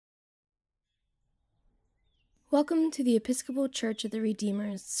Welcome to the Episcopal Church of the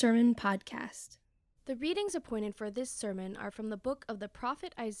Redeemer's Sermon Podcast. The readings appointed for this sermon are from the book of the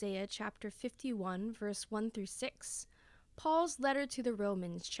prophet Isaiah, chapter 51, verse 1 through 6, Paul's letter to the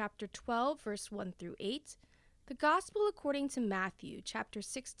Romans, chapter 12, verse 1 through 8, the Gospel according to Matthew, chapter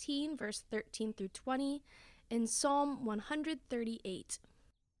 16, verse 13 through 20, and Psalm 138.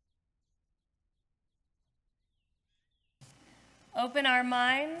 Open our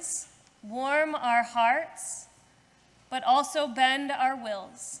minds, warm our hearts, but also bend our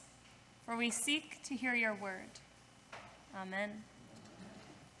wills, for we seek to hear your word. Amen.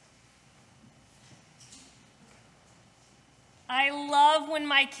 I love when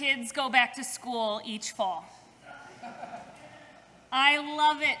my kids go back to school each fall. I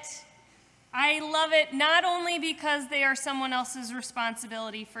love it. I love it not only because they are someone else's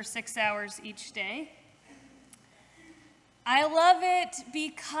responsibility for 6 hours each day. I love it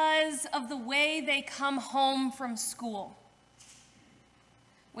because of the way they come home from school.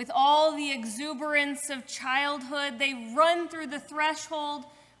 With all the exuberance of childhood, they run through the threshold,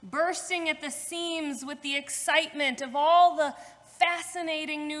 bursting at the seams with the excitement of all the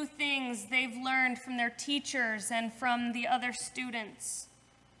fascinating new things they've learned from their teachers and from the other students.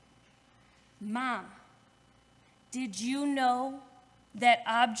 Mom, did you know that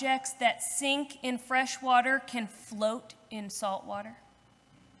objects that sink in fresh water can float in salt water?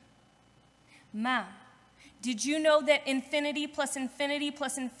 Mom, did you know that infinity plus infinity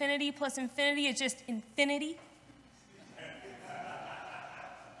plus infinity plus infinity is just infinity?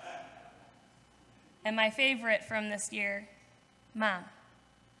 And my favorite from this year, Mom,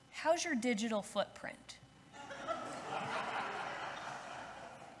 how's your digital footprint?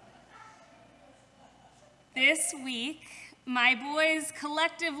 This week, my boys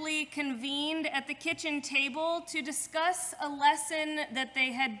collectively convened at the kitchen table to discuss a lesson that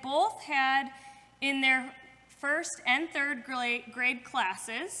they had both had in their first and third grade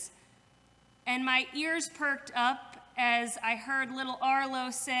classes, and my ears perked up as I heard little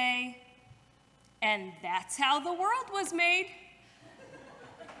Arlo say, "And that's how the world was made."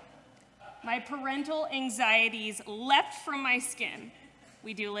 My parental anxieties leapt from my skin.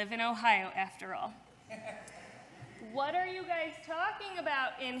 We do live in Ohio, after all. What are you guys talking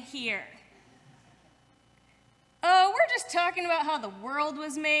about in here? Oh, we're just talking about how the world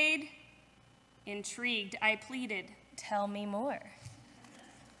was made. Intrigued, I pleaded, "Tell me more."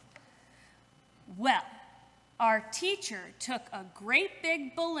 Well, our teacher took a great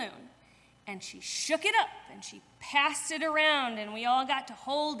big balloon and she shook it up and she passed it around and we all got to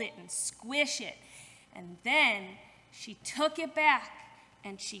hold it and squish it. And then she took it back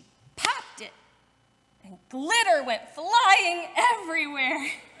and she popped it. And glitter went flying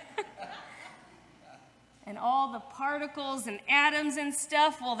everywhere. And all the particles and atoms and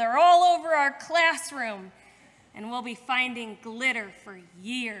stuff, well, they're all over our classroom. And we'll be finding glitter for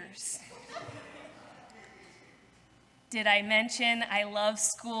years. Did I mention I love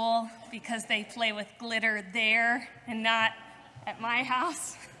school because they play with glitter there and not at my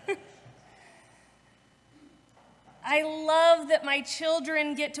house? I love that my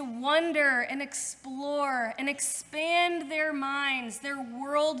children get to wonder and explore and expand their minds, their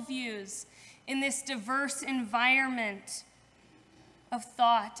worldviews in this diverse environment of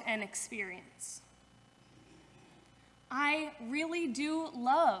thought and experience. I really do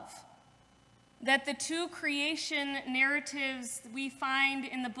love that the two creation narratives we find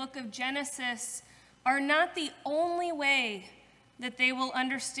in the book of Genesis are not the only way that they will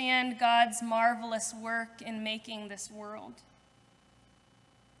understand God's marvelous work in making this world.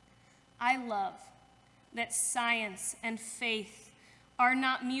 I love that science and faith are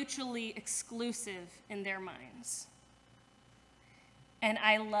not mutually exclusive in their minds. And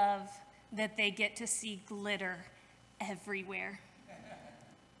I love that they get to see glitter everywhere.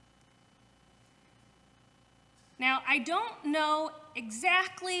 Now, I don't know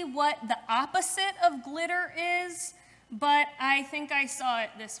exactly what the opposite of glitter is, but I think I saw it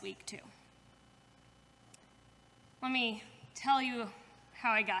this week too. Let me tell you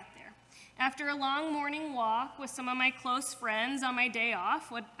how I got there. After a long morning walk with some of my close friends on my day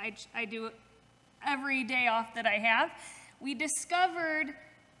off, what I do every day off that I have, we discovered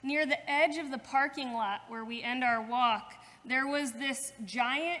near the edge of the parking lot where we end our walk, there was this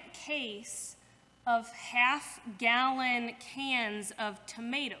giant case of half-gallon cans of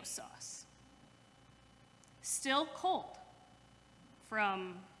tomato sauce. Still cold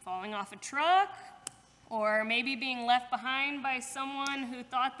from falling off a truck or maybe being left behind by someone who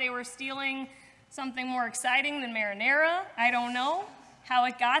thought they were stealing something more exciting than marinara. I don't know how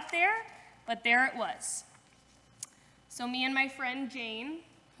it got there, but there it was. So me and my friend Jane,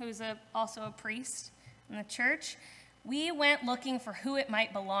 who's also a priest, in the church, we went looking for who it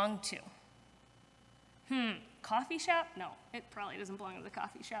might belong to. Coffee shop? No, it probably doesn't belong to the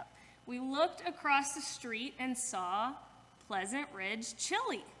coffee shop. We looked across the street and saw Pleasant Ridge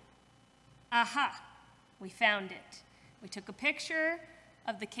Chili. Aha, we found it. We took a picture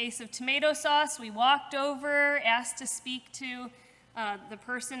of the case of tomato sauce. We walked over, asked to speak to the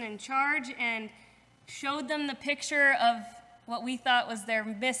person in charge, and showed them the picture of what we thought was their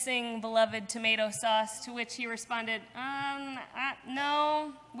missing beloved tomato sauce, to which he responded,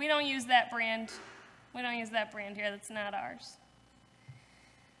 no, we don't use that brand. We don't use that brand here. That's not ours.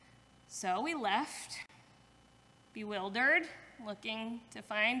 So we left, bewildered, looking to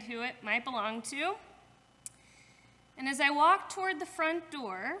find who it might belong to. And as I walked toward the front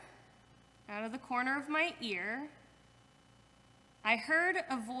door, out of the corner of my ear, I heard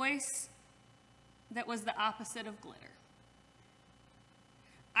a voice that was the opposite of glitter.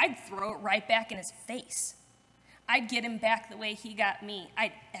 I'd throw it right back in his face. I'd get him back the way he got me.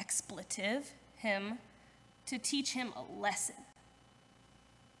 I'd expletive him to teach him a lesson.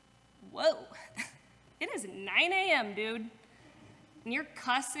 Whoa, it is 9 a.m., dude. And you're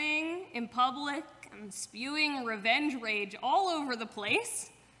cussing in public and spewing revenge rage all over the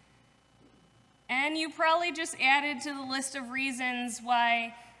place. And you probably just added to the list of reasons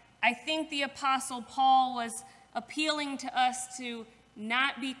why I think the Apostle Paul was appealing to us to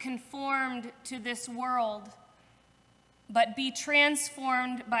not be conformed to this world, but be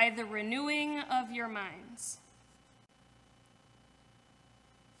transformed by the renewing of your minds.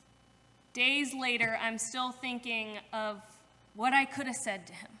 Days later, I'm still thinking of what I could have said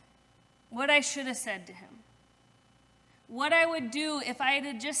to him, what I should have said to him, what I would do if I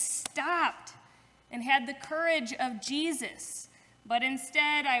had just stopped and had the courage of Jesus. But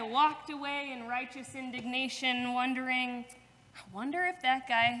instead, I walked away in righteous indignation, wondering, I wonder if that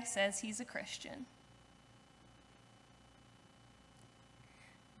guy says he's a Christian.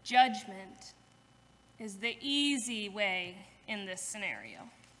 Judgment is the easy way in this scenario.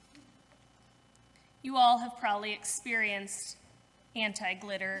 You all have probably experienced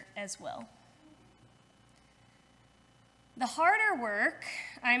anti-glitter as well. The harder work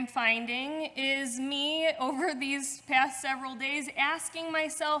I'm finding is me, over these past several days, asking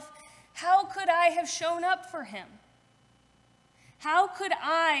myself, how could I have shown up for him? How could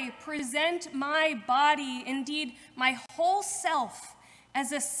I present my body, indeed my whole self,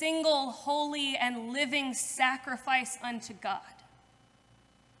 as a single, holy, and living sacrifice unto God?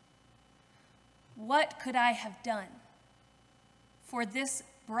 What could I have done for this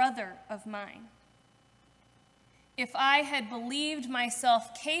brother of mine if I had believed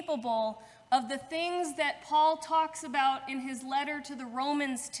myself capable of the things that Paul talks about in his letter to the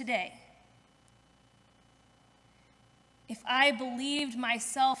Romans today? If I believed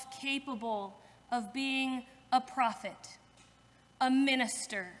myself capable of being a prophet, a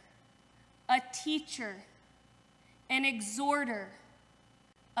minister, a teacher, an exhorter,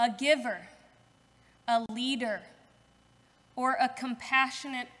 a giver, a leader, or a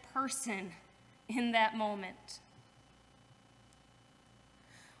compassionate person in that moment?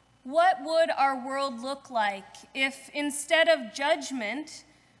 What would our world look like if instead of judgment,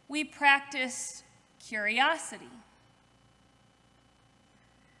 we practiced curiosity?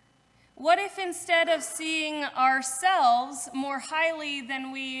 What if instead of seeing ourselves more highly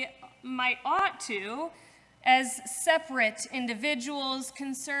than we might ought to, as separate individuals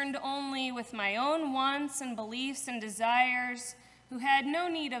concerned only with my own wants and beliefs and desires, who had no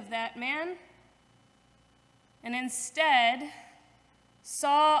need of that man, and instead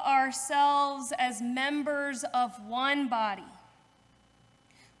saw ourselves as members of one body,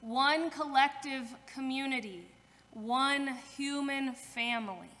 one collective community, one human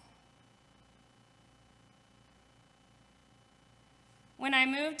family? When I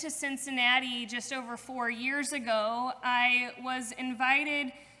moved to Cincinnati just over 4 years ago, I was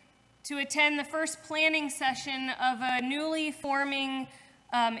invited to attend the first planning session of a newly forming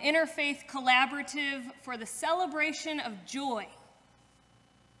interfaith collaborative for the celebration of joy.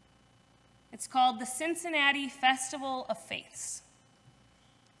 It's called the Cincinnati Festival of Faiths.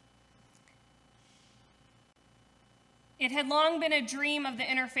 It had long been a dream of the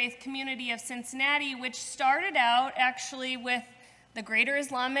interfaith community of Cincinnati, which started out actually with the Greater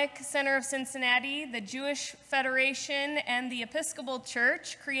Islamic Center of Cincinnati, the Jewish Federation, and the Episcopal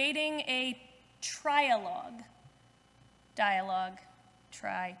Church, creating a trialogue. Dialogue,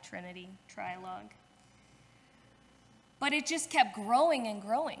 Trinity, trialogue. But it just kept growing and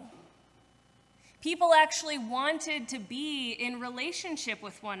growing. People actually wanted to be in relationship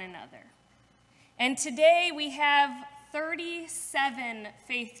with one another. And today we have 37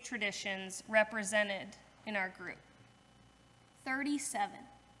 faith traditions represented in our group. 37.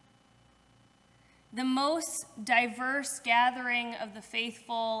 The most diverse gathering of the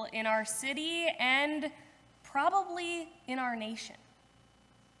faithful in our city and probably in our nation.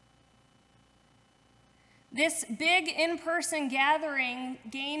 This big in-person gathering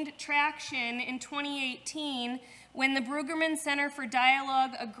gained traction in 2018 when the Brueggemann Center for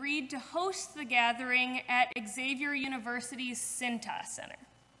Dialogue agreed to host the gathering at Xavier University's Cintas Center.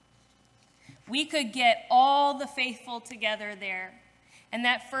 We could get all the faithful together there, and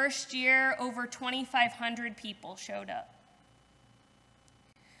that first year, over 2,500 people showed up.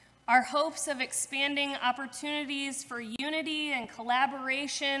 Our hopes of expanding opportunities for unity and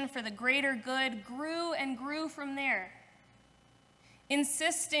collaboration for the greater good grew and grew from there,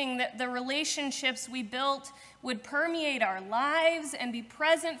 insisting that the relationships we built would permeate our lives and be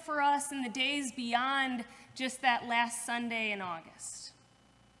present for us in the days beyond just that last Sunday in August.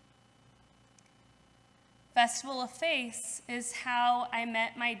 Festival of Faith is how I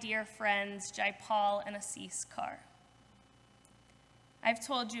met my dear friends Jai Paul and Assis Carr. I've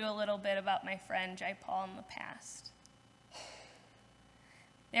told you a little bit about my friend Jai Paul in the past.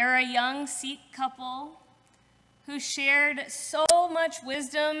 They're a young Sikh couple who shared so much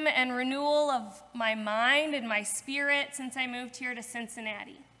wisdom and renewal of my mind and my spirit since I moved here to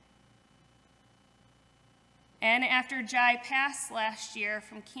Cincinnati. And after Jai passed last year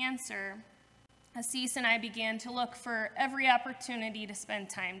from cancer, Assis and I began to look for every opportunity to spend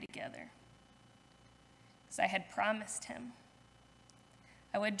time together, because I had promised him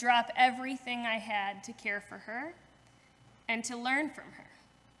I would drop everything I had to care for her and to learn from her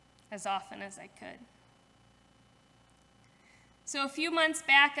as often as I could. So a few months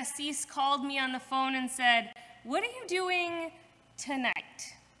back, Assis called me on the phone and said, "What are you doing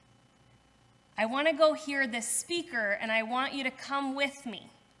tonight? I want to go hear this speaker, and I want you to come with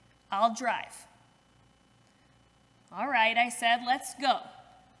me. I'll drive." "All right," I said, "let's go."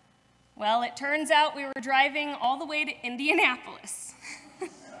 Well, it turns out we were driving all the way to Indianapolis.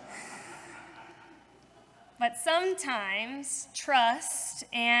 But sometimes trust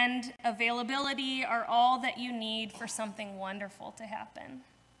and availability are all that you need for something wonderful to happen.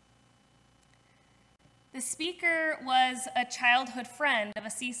 The speaker was a childhood friend of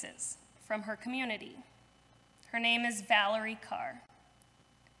Assis's from her community. Her name is Valerie Carr,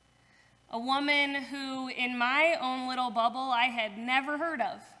 a woman who, in my own little bubble, I had never heard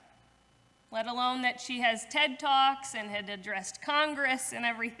of, let alone that she has TED Talks and had addressed Congress and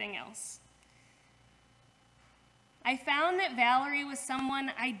everything else. I found that Valerie was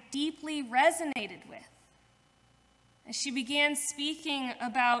someone I deeply resonated with. As she began speaking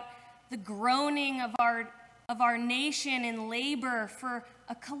about the groaning of our nation in labor for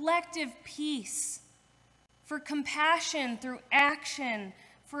a collective peace, for compassion through action,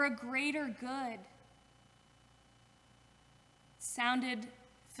 for a greater good. It sounded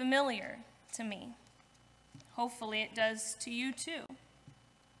familiar to me. Hopefully it does to you too.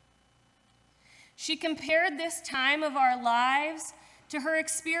 She compared this time of our lives to her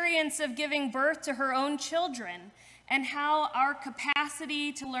experience of giving birth to her own children and how our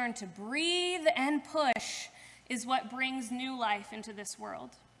capacity to learn to breathe and push is what brings new life into this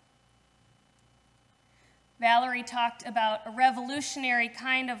world. Valerie talked about a revolutionary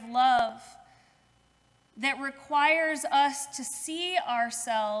kind of love that requires us to see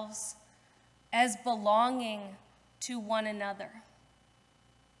ourselves as belonging to one another.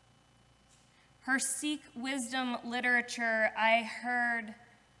 Her Sikh wisdom literature I heard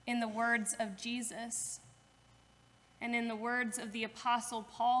in the words of Jesus and in the words of the Apostle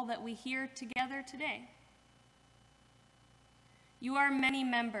Paul that we hear together today. You are many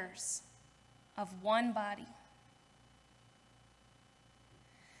members of one body.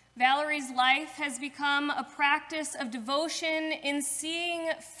 Valerie's life has become a practice of devotion in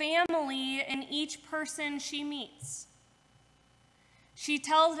seeing family in each person she meets. She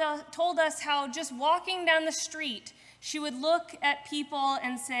told us how just walking down the street, she would look at people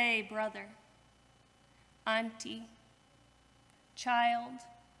and say, brother, auntie, child,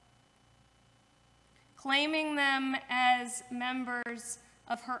 claiming them as members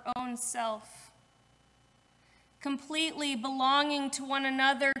of her own self, completely belonging to one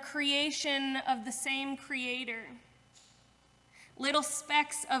another, creation of the same creator, little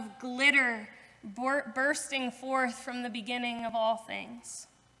specks of glitter bursting forth from the beginning of all things.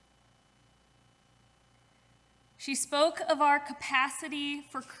 She spoke of our capacity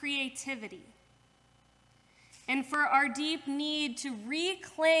for creativity and for our deep need to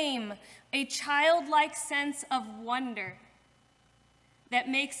reclaim a childlike sense of wonder that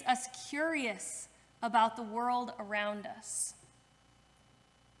makes us curious about the world around us,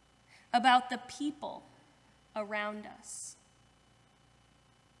 about the people around us.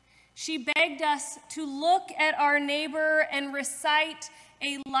 She begged us to look at our neighbor and recite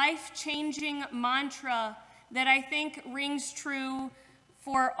a life-changing mantra that I think rings true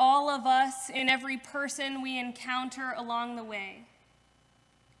for all of us and every person we encounter along the way.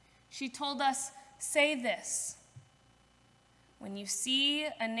 She told us, say this: when you see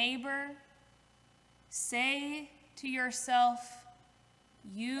a neighbor, say to yourself,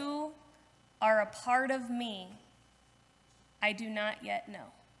 you are a part of me I do not yet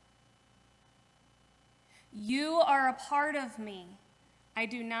know. You are a part of me I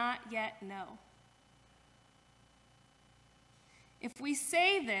do not yet know. If we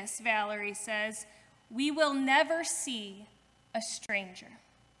say this, Valerie says, we will never see a stranger.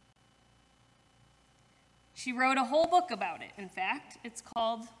 She wrote a whole book about it, in fact. It's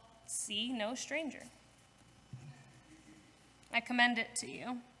called See No Stranger. I commend it to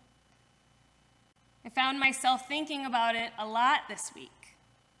you. I found myself thinking about it a lot this week.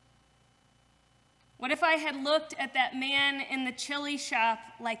 What if I had looked at that man in the chili shop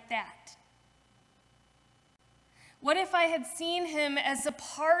like that? What if I had seen him as a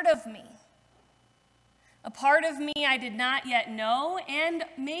part of me I did not yet know, and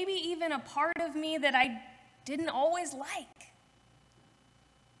maybe even a part of me that I didn't always like?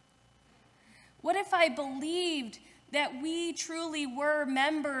 What if I believed that we truly were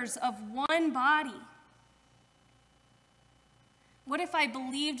members of one body? What if I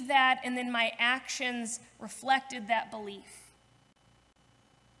believed that and then my actions reflected that belief?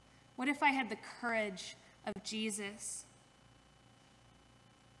 What if I had the courage of Jesus?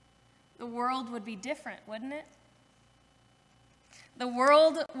 The world would be different, wouldn't it? The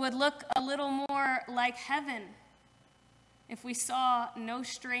world would look a little more like heaven if we saw no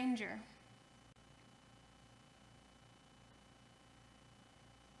stranger.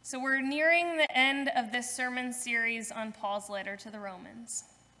 So we're nearing the end of this sermon series on Paul's letter to the Romans.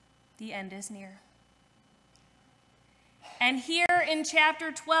 The end is near. And here in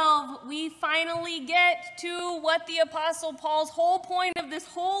chapter 12, we finally get to what the Apostle Paul's whole point of this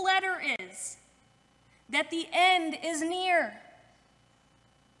whole letter is, that the end is near.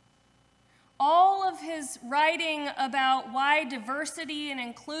 All of his writing about why diversity and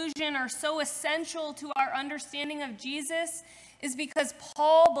inclusion are so essential to our understanding of Jesus is because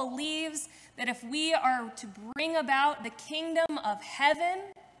Paul believes that if we are to bring about the kingdom of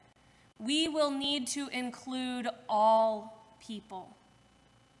heaven, we will need to include all people.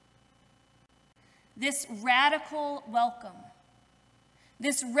 This radical welcome,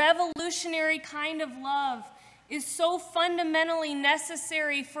 this revolutionary kind of love is so fundamentally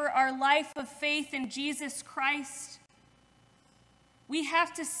necessary for our life of faith in Jesus Christ. We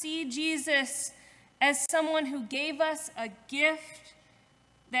have to see Jesus as someone who gave us a gift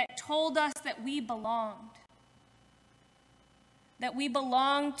that told us that we belonged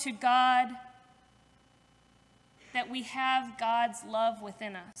to God, that we have God's love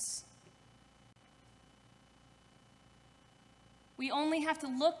within us. We only have to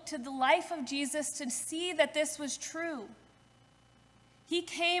look to the life of Jesus to see that this was true. He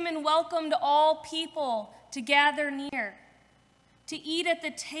came and welcomed all people to gather near, to eat at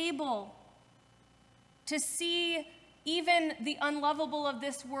the table, to see even the unlovable of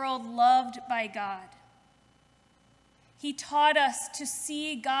this world loved by God. He taught us to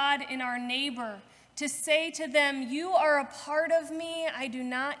see God in our neighbor, to say to them, you are a part of me I do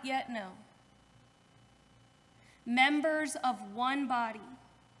not yet know. Members of one body,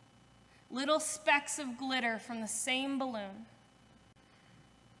 little specks of glitter from the same balloon.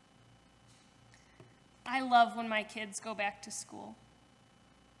 I love when my kids go back to school.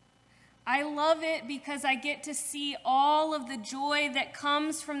 I love it because I get to see all of the joy that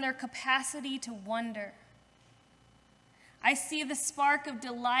comes from their capacity to wonder. I see the spark of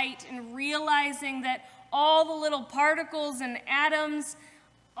delight in realizing that all the little particles and atoms,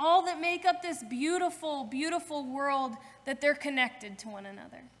 all that make up this beautiful, beautiful world, that they're connected to one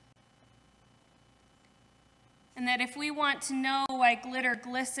another. And that if we want to know why glitter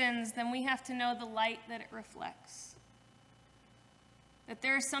glistens, then we have to know the light that it reflects. That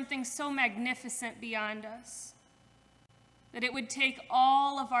there is something so magnificent beyond us, that it would take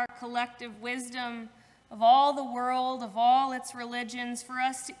all of our collective wisdom of all the world, of all its religions, for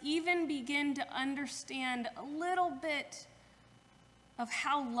us to even begin to understand a little bit of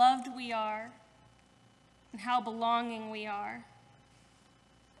how loved we are and how belonging we are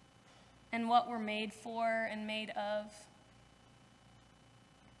and what we're made for and made of.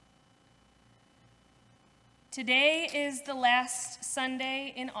 Today is the last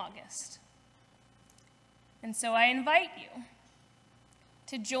Sunday in August. And so I invite you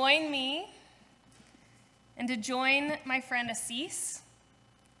to join me and to join my friend Assis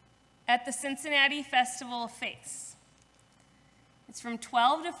at the Cincinnati Festival of Faiths. It's from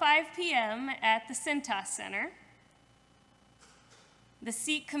 12 to 5 p.m. at the Cintas Center. The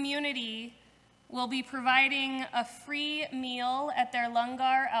Sikh community will be providing a free meal at their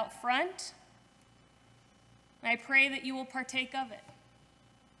langar out front. I pray that you will partake of it,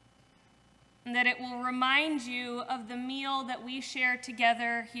 and that it will remind you of the meal that we share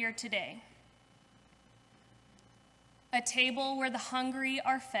together here today. A table where the hungry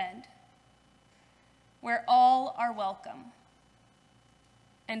are fed, where all are welcome,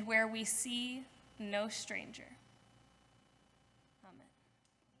 and where we see no stranger.